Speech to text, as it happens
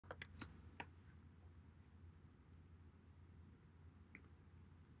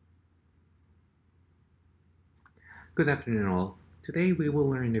Good afternoon, all. Today we will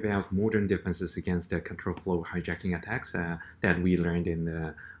learn about modern defenses against the control flow hijacking attacks that we learned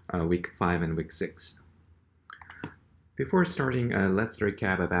in week 5 and week 6. Before starting, let's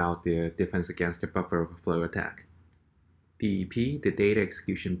recap about the defense against the buffer overflow attack. DEP, the data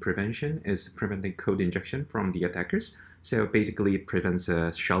execution prevention, is preventing code injection from the attackers, so basically it prevents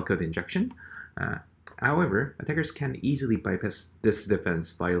shellcode injection. However, attackers can easily bypass this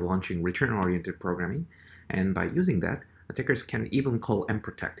defense by launching return-oriented programming, and by using that, attackers can even call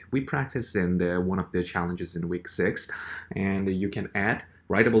mprotect. We practiced in one of the challenges in week 6, and you can add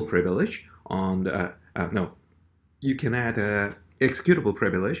writable privilege on the, you can add executable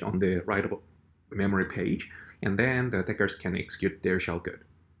privilege on the writable memory page, and then the attackers can execute their shellcode.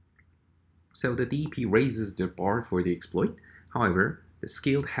 So the DEP raises the bar for the exploit. However, the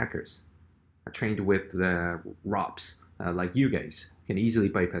skilled hackers trained with the ROPs, like you guys, can easily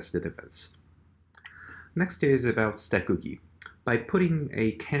bypass the defense. Next is about stack cookie. By putting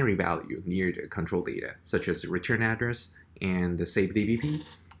a canary value near the control data, such as return address and the save DBP,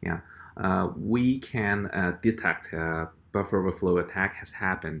 we can detect buffer overflow attack has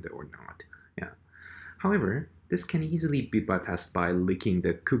happened or not. However, this can easily be bypassed by leaking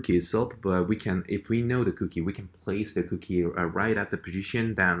the cookie itself, but we can, if we know the cookie, we can place the cookie right at the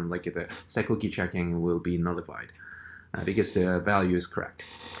position, then like the stack cookie checking will be nullified because the value is correct.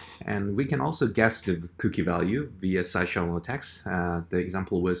 And we can also guess the cookie value via side channel attacks. The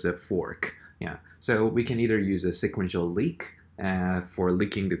example was a fork. So we can either use a sequential leak for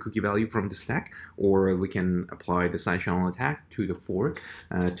leaking the cookie value from the stack, or we can apply the side channel attack to the fork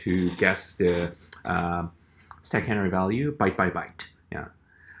to guess the stack canary value byte by byte.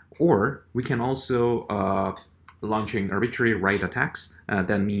 Or we can also launching arbitrary write attacks.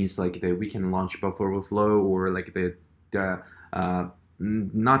 That means like we can launch buffer overflow or like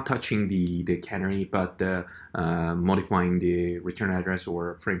not touching the canary, but modifying the return address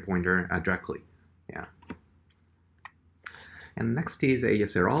or frame pointer directly. And next is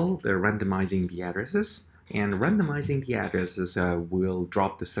ASRL, the randomizing the addresses. And randomizing the addresses will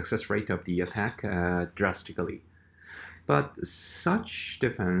drop the success rate of the attack drastically. But such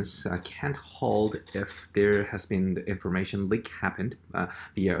defense can't hold if there has been the information leak happened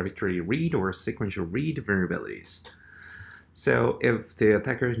via arbitrary read or sequential read vulnerabilities. So if the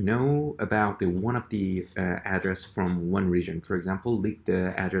attackers know about one of the address from one region, for example, leak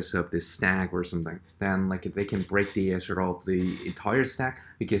the address of the stack or something, then like they can break the ASRL of the entire stack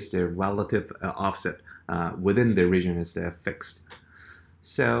because the relative offset within the region is fixed.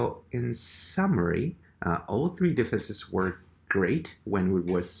 So in summary, all three defenses were great when we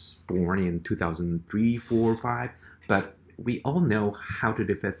was born in 2003, 4, 5, but we all know how to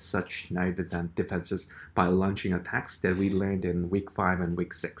defend such naive defenses by launching attacks that we learned in week 5 and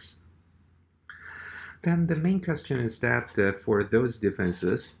week 6. Then the main question is that for those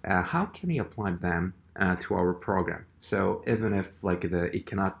defenses, how can we apply them to our program? So even if like it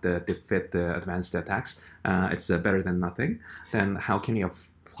cannot defeat the advanced attacks, it's better than nothing. Then how can we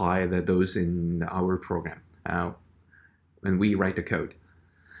apply those in our program when we write the code?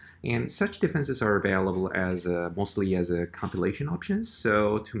 And such defenses are available as mostly as compilation options.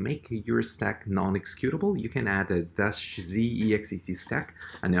 So to make your stack non-executable, you can add a -z exec stack.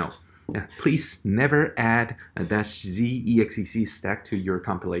 No, please never add a -z exec stack to your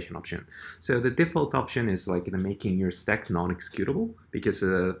compilation option. So the default option is like making your stack non-executable, because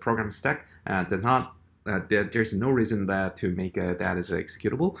the program stack does not there's no reason to make that as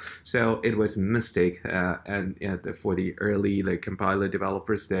executable. So it was a mistake, and for the early compiler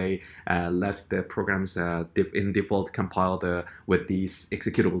developers, they let the programs in default compile with the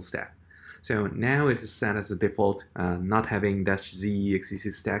executable stack. So now it is set as a default, not having -z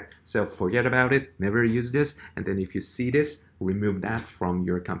exec stack. So forget about it, never use this. And then if you see this, remove that from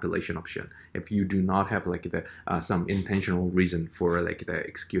your compilation option if you do not have like some intentional reason for the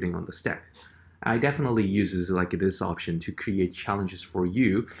executing on the stack. I definitely uses like this option to create challenges for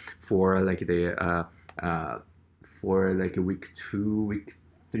you for week 2, week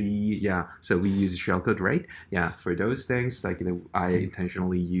 3. So we use shellcode, right? For those things, I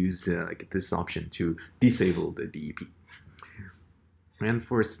intentionally used this option to disable the DEP. And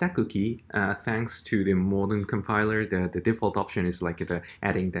for stack cookie, thanks to the modern compiler, the default option is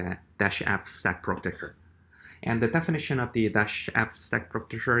adding the -f stack protector. And the definition of the -f stack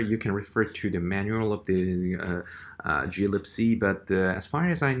protector, you can refer to the manual of the glibc, but as far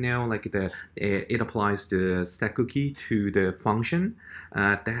as I know, it applies the stack cookie to the function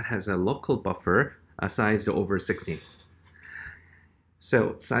that has a local buffer sized over 16.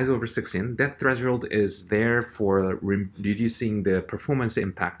 So size over 16, that threshold is there for reducing the performance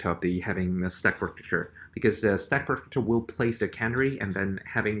impact of the having the stack protector, because the stack protector will place the canary and then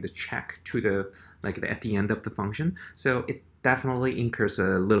having the check to the at the end of the function. So it definitely incurs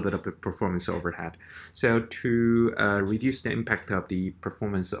a little bit of a performance overhead. So to reduce the impact of the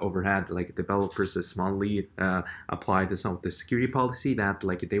performance overhead, like developers smartly apply some of the security policy that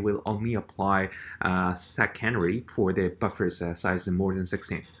they will only apply stack canary for the buffers size more than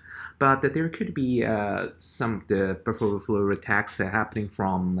 16. But there could be some the buffer overflow attacks happening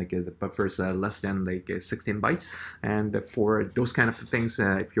from the buffers less than 16 bytes, and for those kind of things,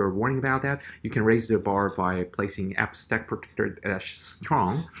 if you're worrying about that, you can raise the bar by placing app stack protector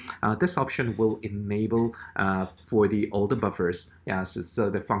strong. This option will enable for all the buffers. Yeah, so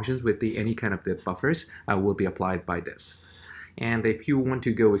the functions with any kind of the buffers will be applied by this. And if you want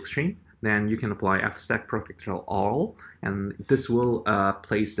to go extreme, then you can apply fstack protector all, and this will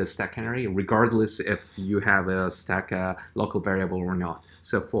place the stack canary regardless if you have a stack local variable or not.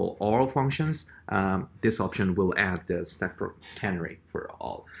 So for all functions, this option will add the stack canary for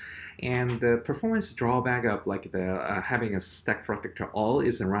all. And the performance drawback of having a stack protector all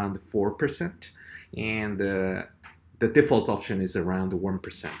is around 4%, and the default option is around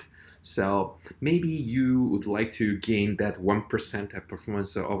 1%. So maybe you would like to gain that 1%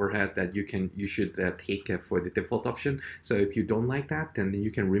 performance overhead that you should take for the default option. So if you don't like that, then you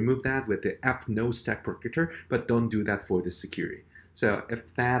can remove that with the no stack protector, but don't do that for the security. So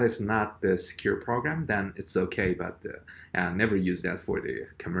if that is not the secure program, then it's okay, but never use that for the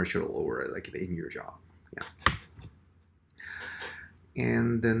commercial or in your job. Yeah.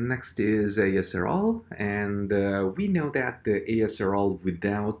 And the next is ASRL, and we know that the ASRL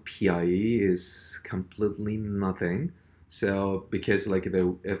without PIE is completely nothing. So because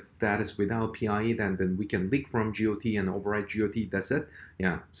if that is without PIE, then we can leak from GOT and override GOT. That's it.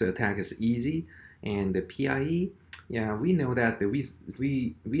 Yeah. So attack is easy, and the PIE. Yeah, we know that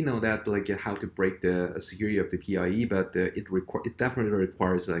we know that how to break the security of the PIE, but it definitely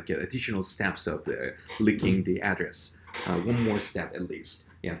requires additional steps of leaking the address. One more step at least,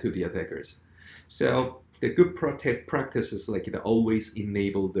 yeah, to the attackers. So the good practice is to always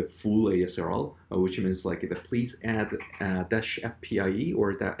enable the full ASRL, which means please add -fpie or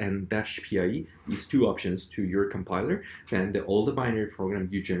and -pie, these two options to your compiler. Then all the binary program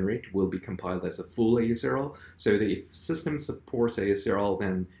you generate will be compiled as a full ASRL. So that if system supports ASRL,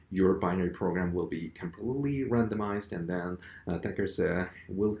 then your binary program will be completely randomized, and then attackers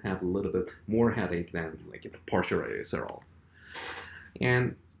will have a little bit more headache than the partial ASRL.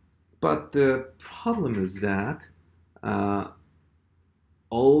 But the problem is that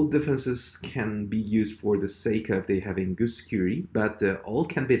all defenses can be used for the sake of they having good security, but all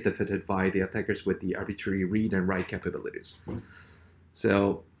can be defeated by the attackers with the arbitrary read and write capabilities.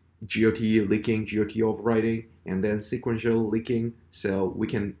 So GOT leaking, GOT overriding, and then sequential leaking. So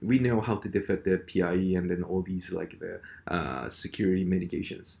we know how to defeat the PIE and then all these the security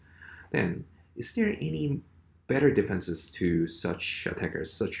mitigations. Then is there any better defenses to such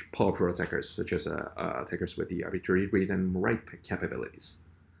attackers, such powerful attackers, such as attackers with the arbitrary read and write capabilities?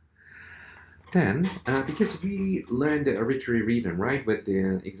 Then, because we learned the arbitrary read and write with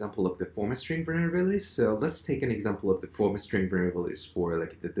the example of the format string vulnerabilities, so let's take an example of the format string vulnerabilities for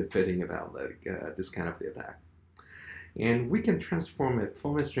the defending about this kind of the attack. And we can transform a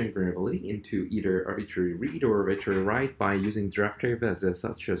format string vulnerability into either arbitrary read or arbitrary write by using derivatives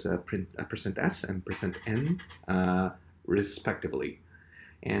such as %s and %n respectively.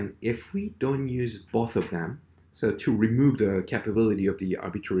 And if we don't use both of them, so to remove the capability of the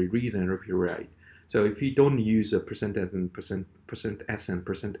arbitrary read and arbitrary write, so if you don't use a %s and %s and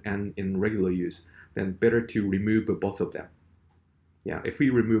 %n in regular use, then better to remove both of them. Yeah, if we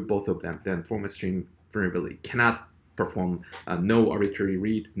remove both of them, then format string vulnerability cannot perform no arbitrary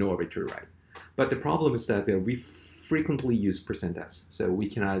read, no arbitrary write. But the problem is that we frequently use %s, so we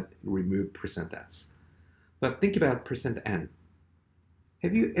cannot remove %s. But think about %n.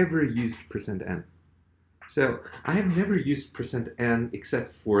 Have you ever used %n? So I have never used %n except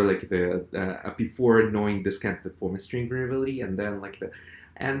for before knowing this kind of the format string vulnerability, and then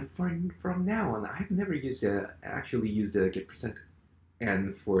and from now on I've never used actually used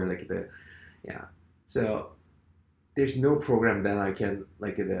 %n for yeah. So there's no program that I can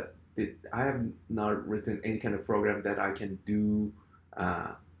I have not written any kind of program that I can do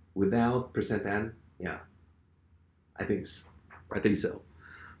without %n. Yeah, I think so.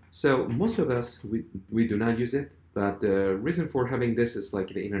 So most of us we do not use it, But the reason for having this is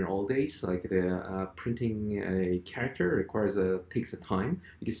like in an old days, like the printing a character takes a time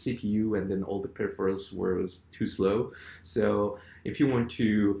because CPU and then all the peripherals were too slow. So if you want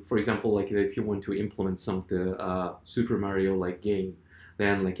to, for example, like if you want to implement some of the Super Mario like game,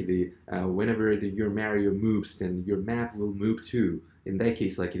 then like whenever your Mario moves, then your map will move too. In that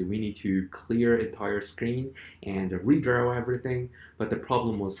case, like we need to clear entire screen and redraw everything. But the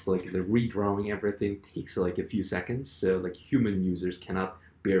problem was like the redrawing everything takes like a few seconds, so like human users cannot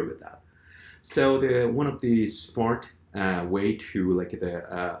bear with that. So the one of the smart way to like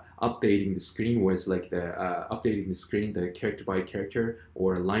the updating the screen was like the updating the screen the character by character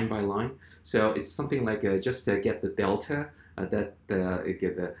or line by line. So it's something like just get the delta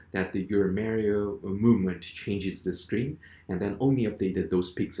that your Mario movement changes the screen, and then only updated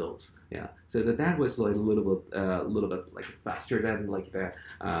those pixels. Yeah, so that was like a little bit like faster than like the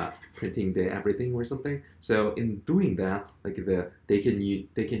printing the everything or something. So in doing that, like they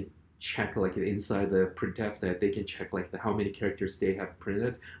can check like inside the printf that they can check like how many characters they have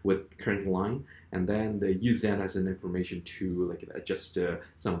printed with current line, and then they use that as an information to like adjust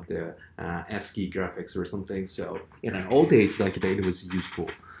some of the ASCII graphics or something. So in an old days, like it was useful,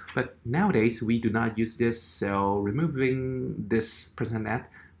 but nowadays we do not use this. So removing this %at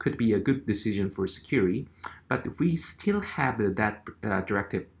could be a good decision for security, but we still have that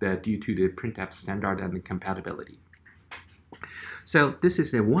directive due to the printf standard and the compatibility. So this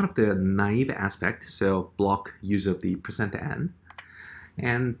is one of the naive aspects, so block use of the %n.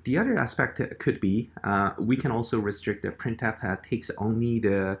 And the other aspect could be we can also restrict the printf takes only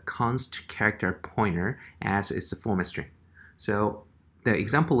the const character pointer as its format string. So the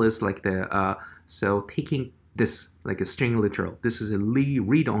example is like so taking this like a string literal. This is a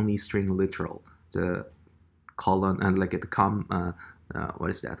read-only string literal. The colon and like the what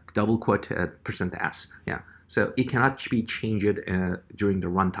is that? Double quote %s. Yeah. So it cannot be changed during the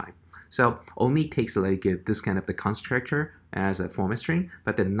runtime. So only takes like this kind of the const character as a format string,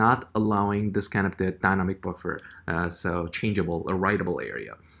 but then not allowing this kind of the dynamic buffer, so changeable or writable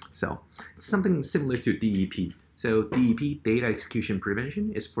area. So it's something similar to DEP. So DEP, data execution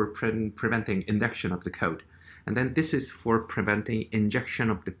prevention, is for preventing induction of the code. And then this is for preventing injection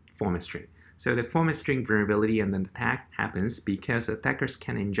of the format string. So the format string vulnerability and then attack happens because attackers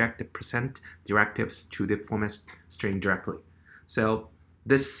can inject the % directives to the format string directly. So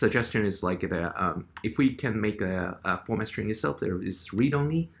this suggestion is like if we can make a format string itself that is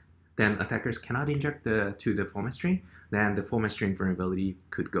read-only, then attackers cannot inject to the format string, then the format string vulnerability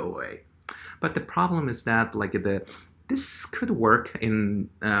could go away. But the problem is that like this could work in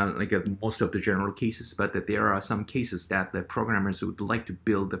most of the general cases, but that there are some cases that the programmers would like to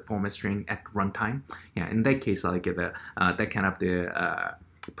build the format string at runtime. Yeah, in that case, like that kind of the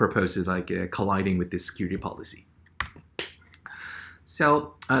proposes like colliding with the security policy.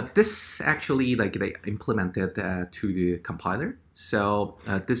 So this actually like they implemented to the compiler. So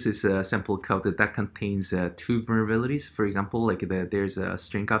this is a sample code that contains 2 vulnerabilities. For example, like there's a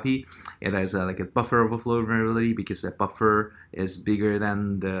string copy. It has like a buffer overflow vulnerability because the buffer is bigger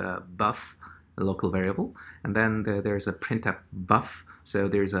than the buff, a local variable. And then there's a printf buff. So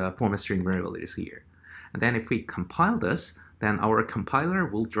there's a format string vulnerabilities here. And then if we compile this, then our compiler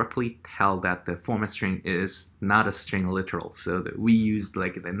will directly tell that the format string is not a string literal. So that we used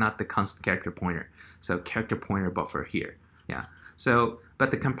like not the constant character pointer. So character pointer buffer here. Yeah. So,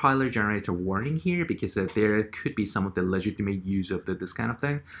 but the compiler generates a warning here because there could be some of the legitimate use of this kind of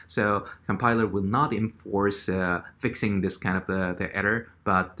thing. So compiler will not enforce fixing this kind of the error,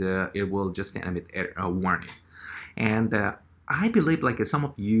 but it will just emit a warning. And I believe like some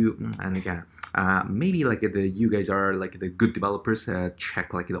of you, and again, maybe like you guys are like the good developers,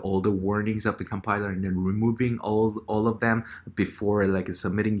 check like all the warnings of the compiler and then removing all of them before like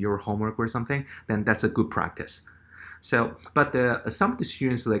submitting your homework or something. Then that's a good practice. So, but some of the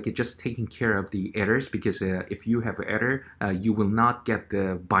students like just taking care of the errors because if you have an error, you will not get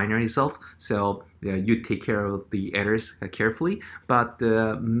the binary itself. So you take care of the errors carefully. But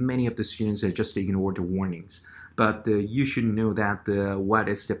many of the students just ignore the warnings. But you should know that what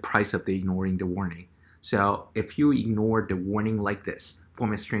is the price of the ignoring the warning. So if you ignore the warning like this,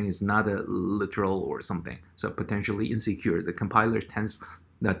 format string is not a literal or something, so potentially insecure. The compiler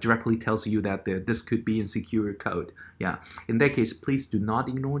directly tells you that this could be insecure code. Yeah, in that case, please do not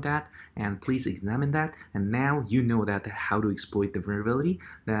ignore that and please examine that. And now you know that how to exploit the vulnerability.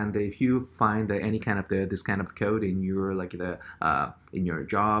 Then if you find any kind of this kind of code in your like in your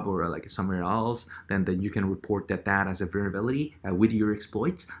job or like somewhere else, then you can report that as a vulnerability with your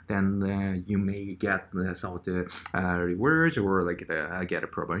exploits. Then you may get some of the rewards or like get a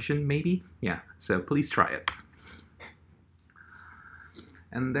promotion maybe. Yeah, so please try it.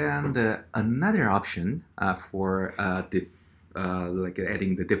 And then another option for like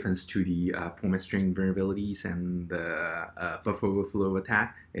adding the difference to the format string variabilities and the buffer overflow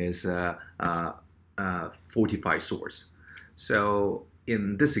attack is fortify source. So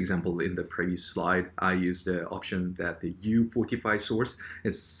in this example, in the previous slide, I used the option that the uFortify source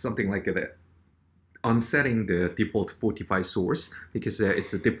is something like the unsetting the default fortify source, because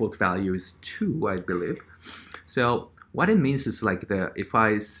its default value is 2, I believe. So what it means is like if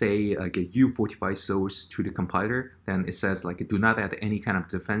I say like a uFortify source to the compiler, then it says like do not add any kind of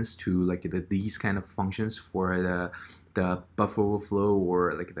defense to like these kind of functions for the buffer overflow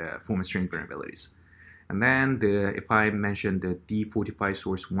or like the format string variabilities. And then if I mention the dfortify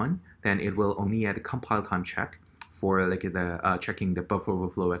source 1, then it will only add a compile time check for like checking the buffer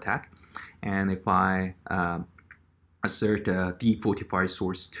overflow attack. And if I assert dfortify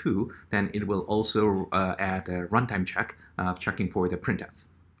source 2, then it will also add a runtime check checking for the printf.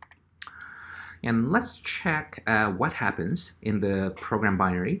 And let's check what happens in the program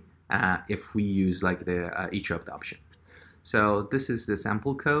binary if we use like each of the option. So this is the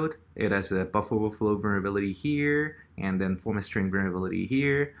sample code. It has a buffer overflow variability here, and then format string variability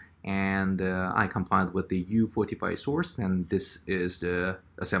here, and I compiled with the uFortify source, and this is the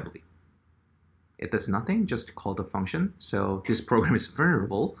assembly. It does nothing, just call the function. So this program is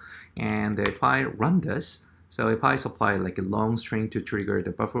variable, and if I run this, so if I supply like a long string to trigger the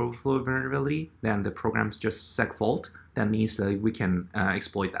buffer overflow variability, then the program's just segfault. That means that we can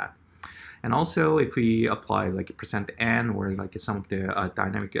exploit that. And also, if we apply like a %n or like some of the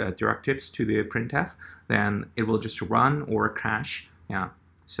dynamic directives to the printf, then it will just run or crash. Yeah.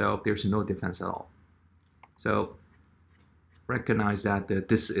 So there's no defense at all. So recognize that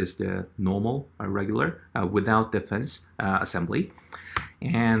this is the normal, regular, without defense assembly.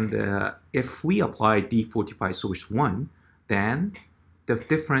 And if we apply dfortify source 1, then the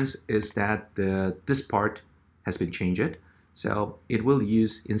difference is that this part has been changed. So it will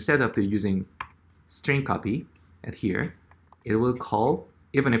use, instead of using string copy at here, it will call,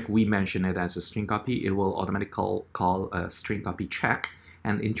 even if we mention it as a string copy, it will automatically call a string copy check.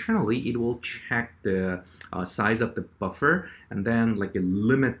 And internally, it will check the size of the buffer and then like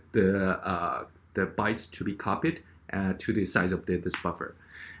limit the bytes to be copied to the size of this buffer.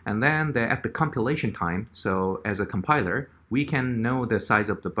 And then at the compilation time, so as a compiler, we can know the size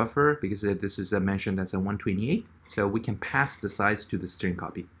of the buffer because this is mentioned as a 128. So we can pass the size to the string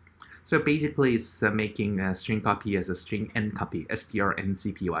copy. So basically, it's making a string copy as a string ncopy,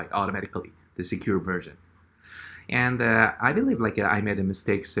 strncpy automatically, the secure version. And I believe like I made a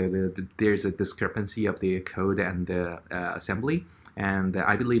mistake, so there's a discrepancy of the code and the assembly. And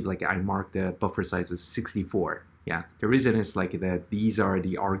I believe like I marked the buffer size as 64. Yeah, the reason is like these are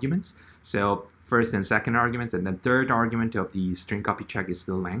the arguments. So first and second arguments, and then third argument of the string copy check is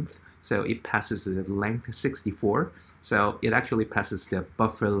the length. So it passes the length 64. So it actually passes the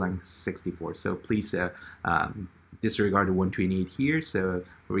buffer length 64. So please disregard the 128 here. So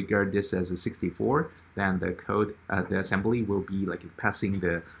regard this as a 64. Then the code, the assembly will be like passing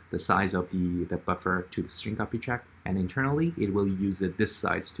the size of the buffer to the string copy check. And internally, it will use this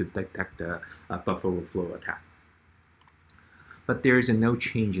size to detect the buffer overflow attack. But there is no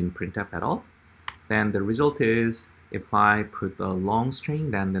change in printf at all. Then the result is, if I put a long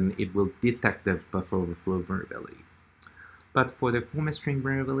string, then it will detect the buffer overflow variability. But for the format string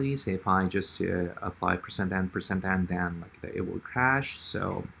variabilities, if I just apply %n, then like it will crash,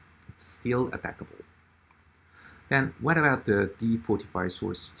 so it's still attackable. Then what about the dfortify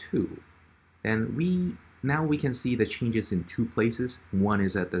source 2? Then now we can see the changes in two places. One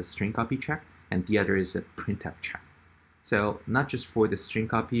is at the string copy check, and the other is a printf check. So not just for the string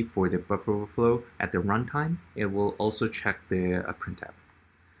copy, for the buffer overflow at the runtime, it will also check the printf,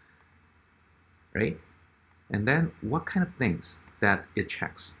 right? And then what kind of things that it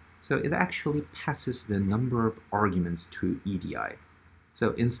checks? So it actually passes the number of arguments to EDI.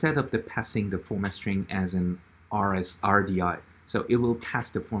 So instead of passing the format string as an RDI, so it will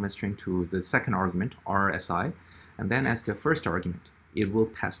pass the format string to the second argument, RSI, and then as the first argument, it will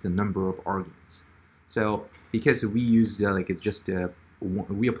pass the number of arguments. So because we used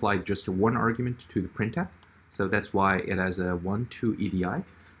we applied just one argument to the printf, so that's why it has a 1 to EDI.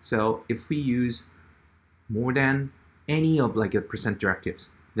 So if we use more than any of like a %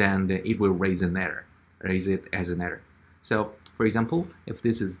 directives, then it will raise it as an error. So for example, if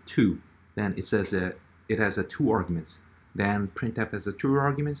this is 2, then it says it has 2 arguments. Then printf has 2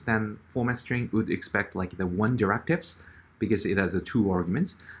 arguments. Then format string would expect like the 1 directives, because it has 2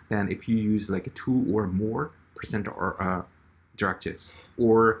 arguments. Then if you use like 2 or more % or directives,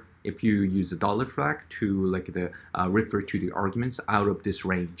 or if you use a dollar flag to like the refer to the arguments out of this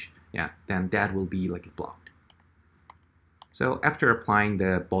range, yeah, then that will be like blocked. So after applying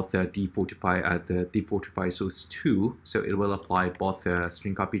both the defaultify source 2, so it will apply both the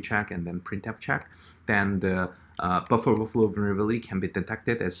string copy check and then printf check. Then the buffer overflow vulnerability can be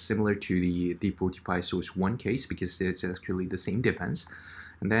detected as similar to the defaultify source 1 case because it's actually the same defense.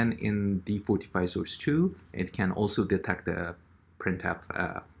 And then in defaultify source 2, it can also detect the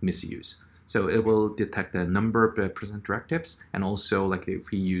printf misuse. So it will detect the number of present directives, and also like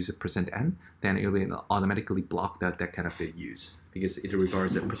if we use a %n, then it will automatically block that kind of the use because it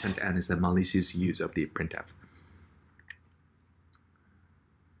regards that %n as a malicious use of the printf.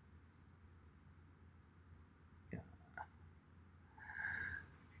 Yeah.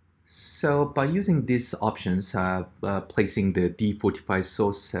 So by using these options, placing the defaultify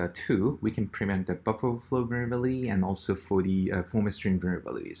source 2, we can prevent the buffer overflow vulnerability and also for the format string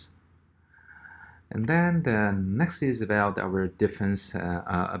vulnerabilities. And then the next is about our defense,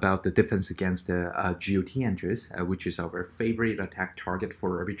 about the defense against the GOT entries, which is our favorite attack target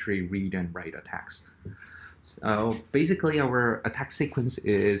for arbitrary read and write attacks. So basically, our attack sequence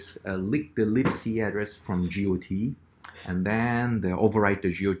is leak the libc address from GOT, and then overwrite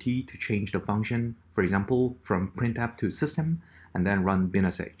the GOT to change the function, for example, from printf to system, and then run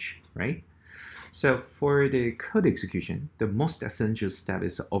binsh, right? So for the code execution, the most essential step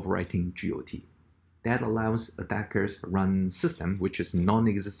is overwriting GOT. That allows attackers run system, which is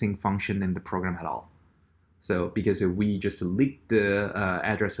non-existing function in the program at all. So because we just leak the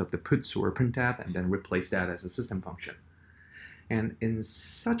address of the puts or printf and then replace that as a system function. And in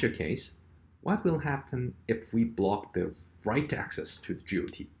such a case, what will happen if we block the write access to the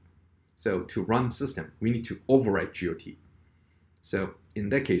GOT? So to run system, we need to overwrite GOT. So in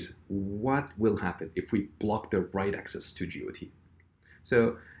that case, what will happen if we block the write access to GOT?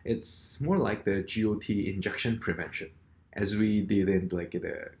 So it's more like the GOT injection prevention, as we did in like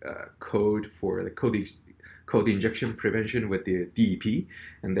the code for the code injection prevention with the DEP,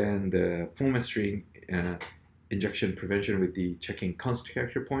 and then the format string injection prevention with the checking constant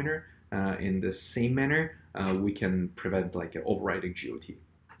character pointer. In the same manner, we can prevent like overwriting GOT.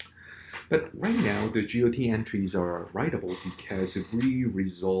 But right now, the GOT entries are writable because we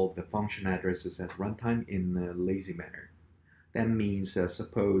resolve the function addresses at runtime in a lazy manner. That means,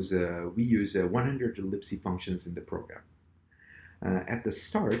 suppose we use 100 libc functions in the program. At the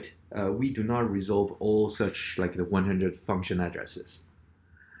start, we do not resolve all such like the 100 function addresses.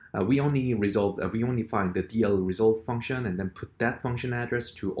 We only find the DL resolve function and then put that function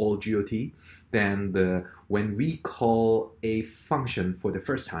address to all GOT. Then when we call a function for the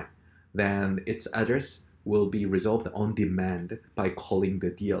first time, then its address will be resolved on demand by calling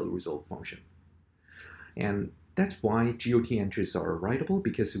the DL resolve function. And that's why GOT entries are writable,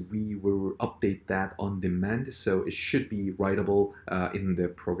 because we will update that on demand, so it should be writable in the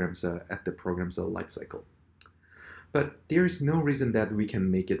programs at the program's lifecycle. But there is no reason that we can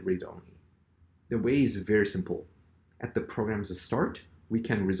make it read-only. The way is very simple. At the program's start, we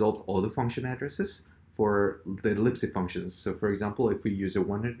can resolve all the function addresses for the libc functions. So for example, if we use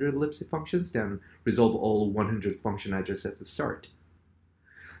 100 libc functions, then resolve all 100 function addresses at the start.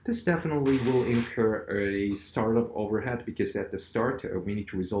 This definitely will incur a startup overhead because at the start we need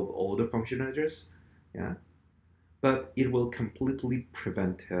to resolve all the function address, yeah. But it will completely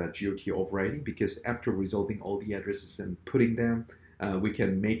prevent GOT overwriting because after resolving all the addresses and putting them, we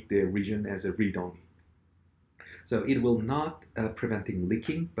can make the region as a read-only. So it will not preventing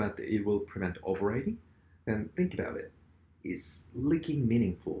leaking, but it will prevent overwriting. And think about it: is leaking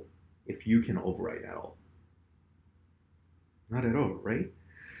meaningful if you can overwrite at all? Not at all, right?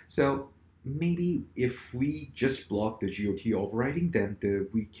 So maybe if we just block the GOT overwriting, then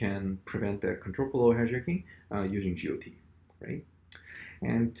we can prevent the control flow hijacking using GOT, right?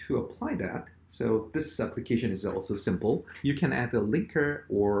 And to apply that, so this application is also simple. You can add a linker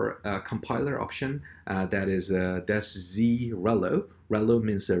or a compiler option that is -z relo. Relo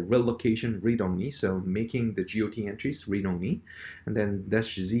means a relocation read-only, so making the GOT entries read-only. And then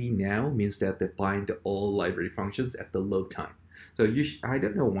 -z now means that they bind all library functions at the load time. So I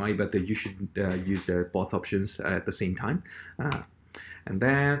don't know why, but you should use both options at the same time. And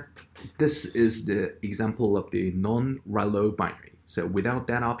then this is the example of the non-relo binary. So without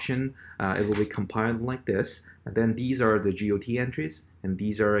that option, it will be compiled like this. And then these are the GOT entries, and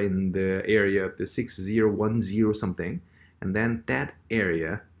these are in the area of the 6010 something. And then that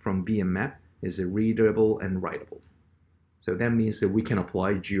area from VMMap is readable and writable. So that means that we can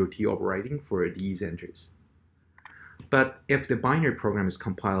apply GOT overwriting for these entries. But if the binary program is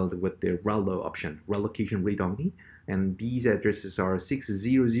compiled with the relo option, relocation read-only, and these addresses are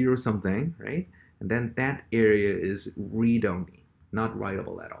 600 something, right? And then that area is read-only, not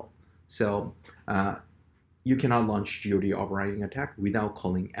writable at all. So you cannot launch GOT overriding attack without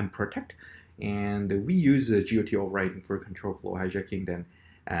calling mprotect. And we use GOT overriding for control flow hijacking. Then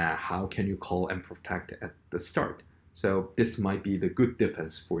how can you call mprotect at the start? So this might be the good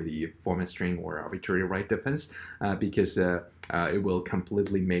defense for the format string or arbitrary write defense because it will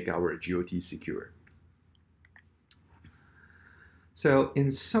completely make our GOT secure. So in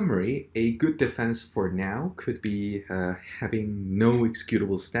summary, a good defense for now could be having no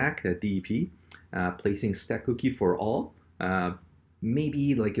executable stack, DEP, placing stack cookie for all,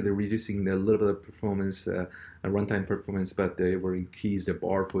 maybe like they're reducing a little bit of performance, runtime performance, but they will increase the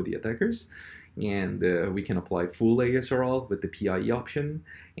bar for the attackers. And we can apply full ASRL with the PIE option,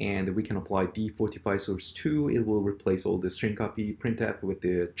 and we can apply D45 source 2. It will replace all the string copy printf with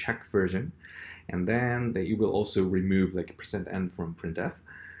the check version, and then it will also remove like %n from printf,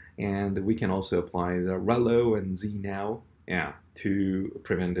 and we can also apply the relo and znow, to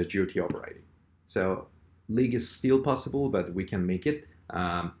prevent the GOT overriding. So league is still possible, but we can make it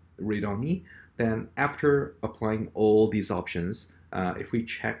read-only. Then after applying all these options, if we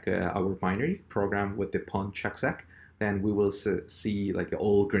check our binary program with the pond checksec, then we will see like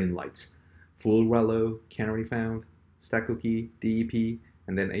all green lights. Full relo, canary found, stack cookie, DEP,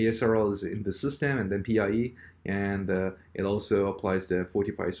 and then ASRL is in the system, and then PIE, and it also applies the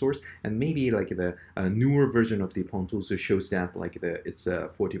 45 source, and maybe like the newer version of the pond tool shows that like it's a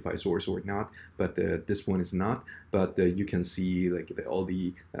 45 source or not, but this one is not, but you can see like all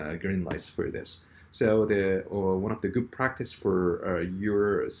the green lights for this. So one of the good practice for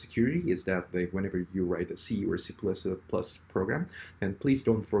your security is that whenever you write a C or C++ program, then please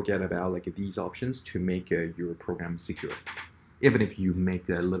don't forget about like these options to make your program secure. Even if you make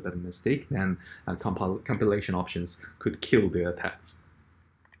a little bit of mistake, then compilation options could kill the attacks.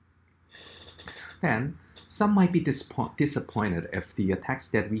 Then some might be disappointed if the attacks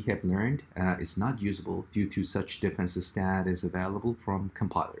that we have learned is not usable due to such defenses that is available from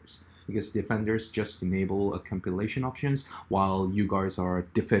compilers. Because defenders just enable compilation options while you guys are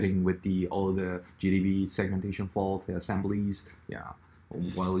defending with all the GDB segmentation fault assemblies,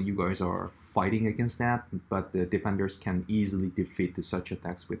 while you guys are fighting against that, but the defenders can easily defeat such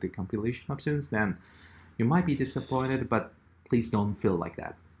attacks with the compilation options, then you might be disappointed, but please don't feel like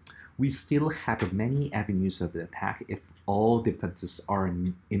that. We still have many avenues of the attack if all defenses are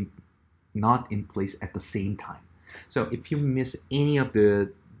not in place at the same time. So if you miss any of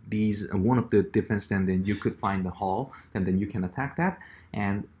one of the defense, then you could find the hole, and then you can attack that.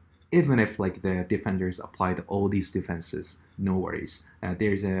 And even if like the defenders applied all these defenses, no worries.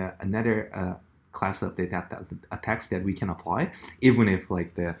 There's another class of the attacks that we can apply, even if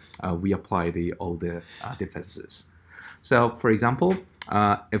like we apply all the defenses. So for example,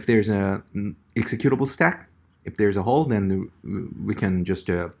 if there's a executable stack, if there's a hole, then we can just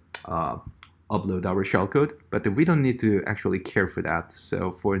upload our shellcode, but we don't need to actually care for that.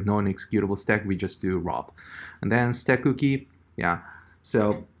 So for non-executable stack, we just do rob. And then stack cookie,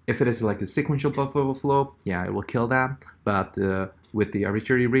 so if it is like a sequential buffer overflow, it will kill that. But with the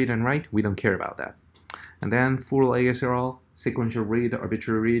arbitrary read and write, we don't care about that. And then full ASRL, sequential read,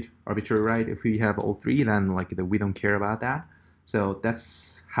 arbitrary write. If we have all three, then like we don't care about that. So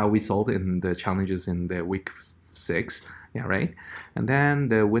that's how we solved in the challenges in the week 6. Right. And then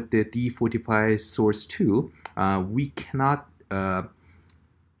with the D45 source 2, we cannot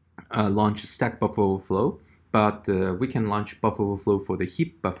launch stack buffer overflow, but we can launch buffer overflow for the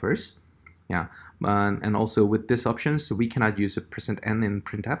heap buffers. And also with this option, so we cannot use a %n in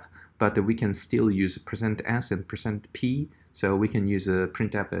printf, but we can still use %s and %p. So we can use a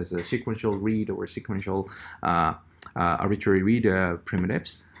printf as a sequential read or sequential arbitrary read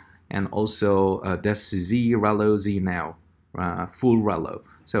primitives. And also -z, relo, znow, full relo.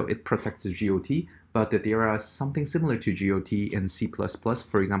 So it protects the GOT, but there are something similar to GOT in C++,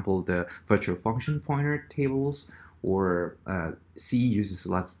 for example, the virtual function pointer tables, or C uses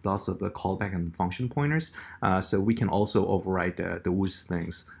lots of the callback and function pointers. So we can also override those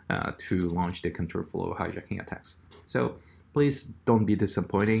things to launch the control flow hijacking attacks. So please don't be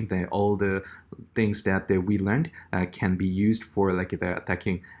disappointing that all the things that we learned can be used for like the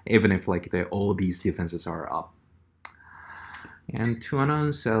attacking, even if like all these defenses are up. And to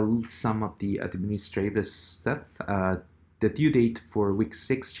announce some of the administrative stuff, the due date for week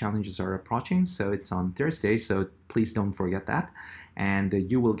 6 challenges are approaching, so it's on Thursday, so please don't forget that. And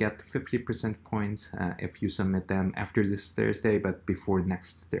you will get 50% points if you submit them after this Thursday, but before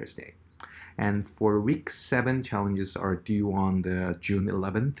next Thursday. And for week 7 challenges are due on the June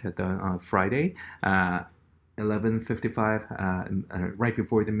 11th, the Friday. 11:55, right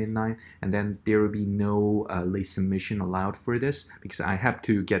before the midnight, and then there will be no late submission allowed for this because I have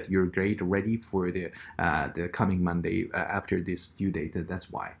to get your grade ready for the coming Monday after this due date.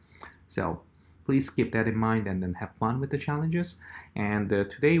 That's why. So please keep that in mind and then have fun with the challenges. And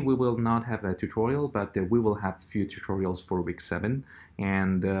today we will not have a tutorial, but we will have a few tutorials for week 7.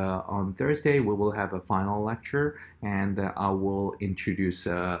 And on Thursday we will have a final lecture, and I will introduce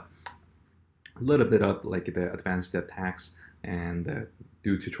a little bit of like the advanced attacks and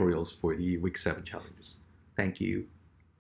do tutorials for the week 7 challenges. Thank you.